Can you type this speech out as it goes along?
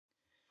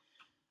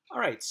All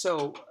right,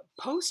 so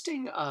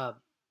posting a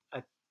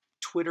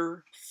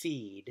Twitter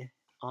feed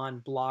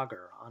on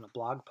Blogger on a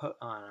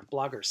on a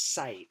Blogger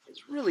site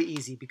is really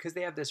easy because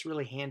they have this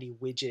really handy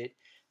widget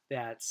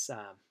that's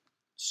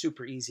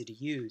super easy to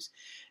use.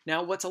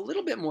 Now, what's a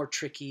little bit more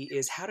tricky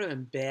is how to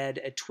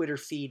embed a Twitter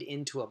feed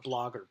into a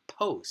Blogger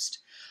post.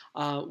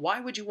 Why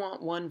would you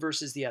want one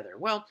versus the other?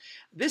 Well,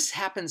 this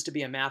happens to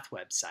be a math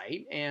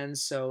website, and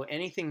so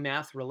anything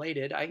math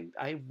related,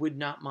 I would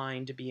not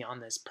mind to be on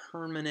this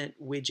permanent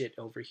widget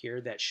over here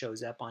that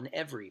shows up on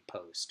every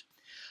post.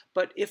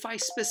 But if I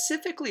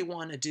specifically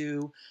want to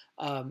do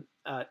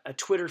a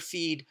Twitter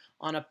feed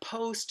on a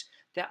post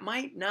that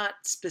might not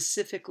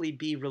specifically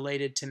be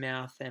related to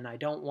math, and I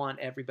don't want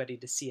everybody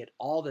to see it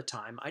all the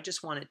time, I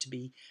just want it to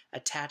be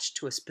attached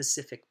to a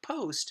specific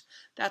post,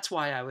 that's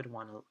why I would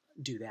want to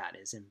do that,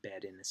 is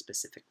embed in a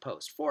specific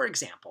post. For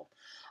example,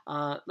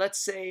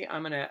 let's say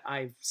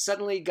I've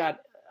suddenly got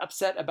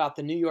upset about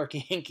the New York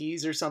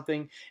Yankees or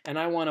something, and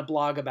I want to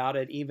blog about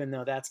it, even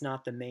though that's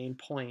not the main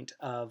point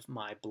of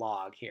my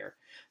blog here.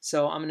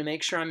 So I'm going to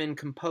make sure I'm in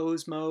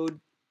compose mode,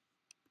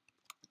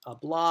 a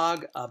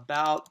blog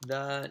about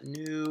the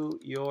New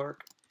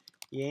York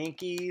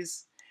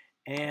Yankees,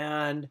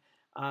 and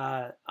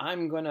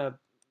I'm going to,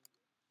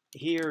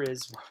 here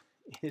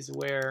is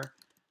where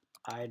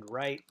I'd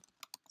write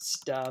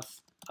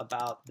stuff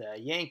about the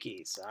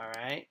Yankees, all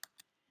right?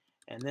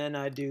 And then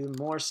I do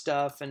more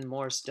stuff and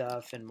more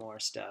stuff and more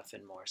stuff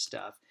and more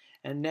stuff.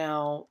 And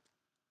now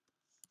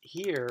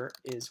here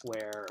is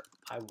where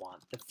I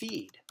want the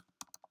feed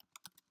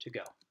to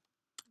go.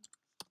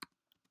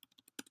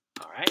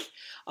 All right.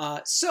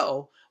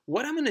 So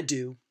what I'm going to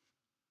do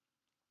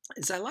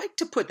is I like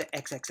to put the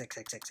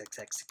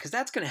XXXXXXX because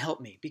that's going to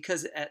help me,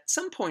 because at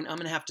some point I'm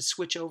going to have to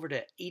switch over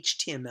to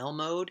HTML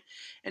mode,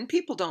 and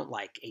people don't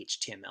like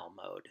HTML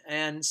mode.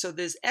 And so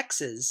these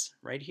X's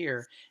right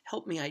here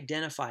help me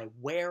identify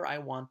where I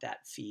want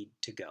that feed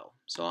to go.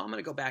 So I'm going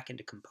to go back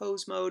into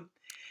compose mode,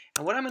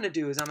 and what I'm going to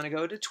do is I'm going to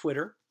go to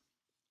Twitter,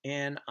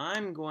 and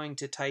I'm going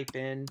to type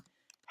in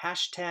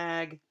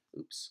hashtag,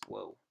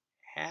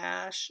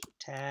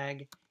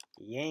 hashtag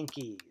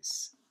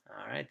Yankees.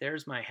 All right,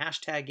 there's my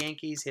hashtag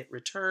Yankees, hit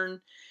return,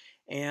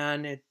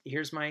 and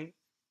here's my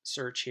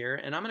search here.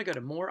 And I'm going to go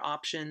to more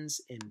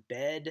options,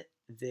 embed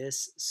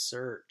this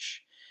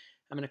search.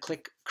 I'm going to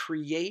click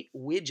create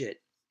widget,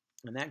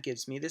 and that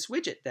gives me this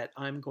widget that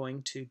I'm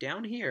going to,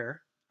 down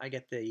here, I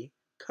get the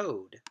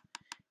code.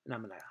 And I'm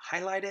going to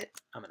highlight it,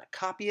 I'm going to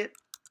copy it,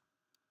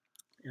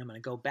 and I'm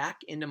going to go back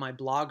into my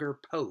Blogger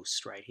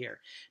post right here.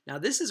 Now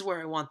this is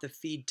where I want the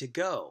feed to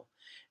go.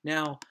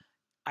 Now,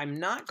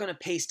 I'm not going to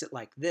paste it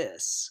like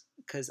this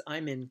because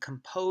I'm in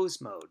compose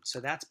mode,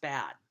 so that's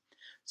bad.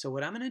 So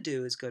what I'm going to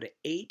do is go to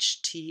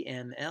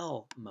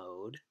HTML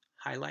mode,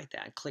 highlight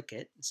that, click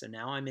it. So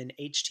now I'm in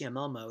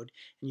HTML mode,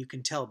 and you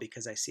can tell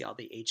because I see all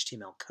the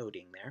HTML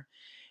coding there.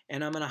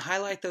 And I'm going to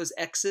highlight those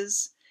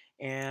X's,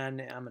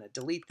 and I'm going to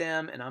delete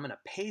them, and I'm going to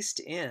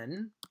paste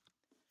in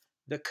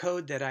the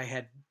code that I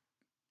had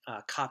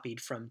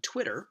copied from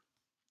Twitter.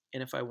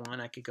 And if I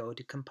want, I could go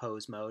to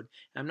compose mode.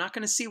 I'm not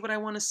going to see what I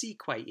want to see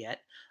quite yet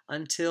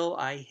until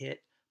I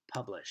hit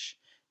publish.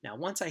 Now,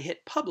 once I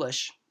hit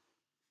publish,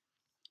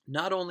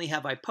 not only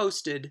have I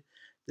posted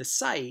the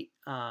site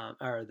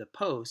or the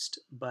post,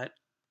 but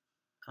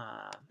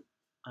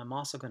I'm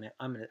also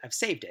I've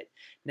saved it.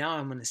 Now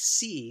I'm going to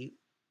see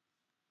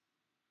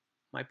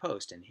my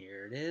post, and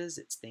here it is.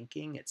 It's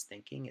thinking, it's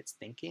thinking, it's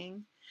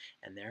thinking,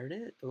 and there it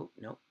is. Oh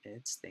no,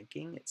 it's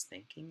thinking, it's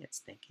thinking, it's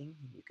thinking.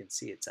 You can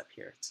see it's up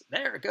here.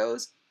 There it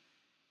goes,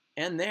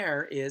 and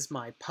there is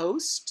my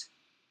post,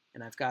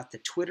 and I've got the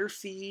Twitter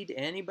feed.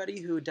 Anybody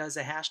who does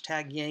a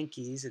hashtag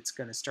Yankees, it's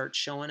going to start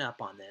showing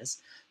up on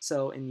this.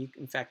 So, and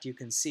in fact, you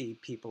can see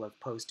people have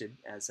posted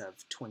as of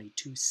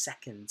 22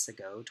 seconds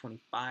ago,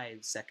 25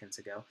 seconds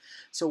ago.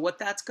 So what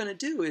that's going to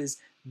do is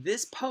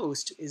this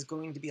post is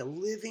going to be a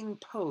living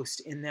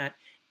post, in that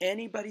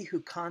anybody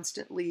who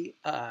constantly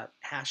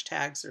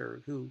hashtags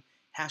or who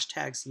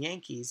hashtags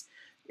Yankees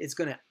is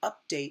going to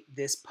update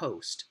this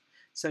post.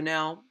 So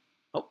now,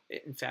 oh,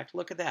 in fact,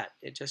 look at that.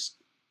 It just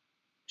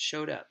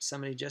showed up.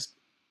 Somebody just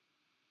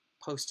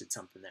posted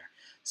something there.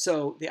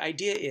 So the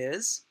idea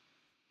is,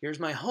 here's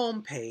my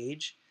home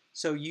page.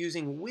 So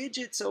using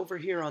widgets over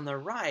here on the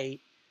right,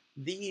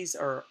 these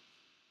are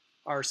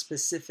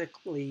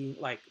specifically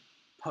like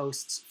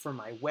posts for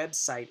my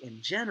website in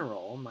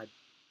general, my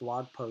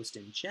blog post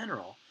in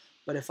general.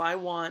 But if I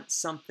want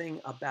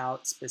something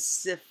about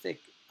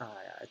specific,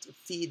 a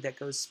feed that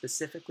goes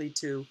specifically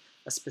to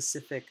a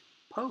specific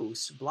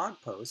post,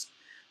 blog post,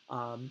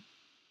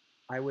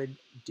 I would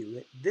do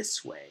it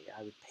this way.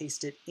 I would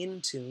paste it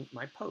into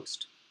my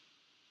post.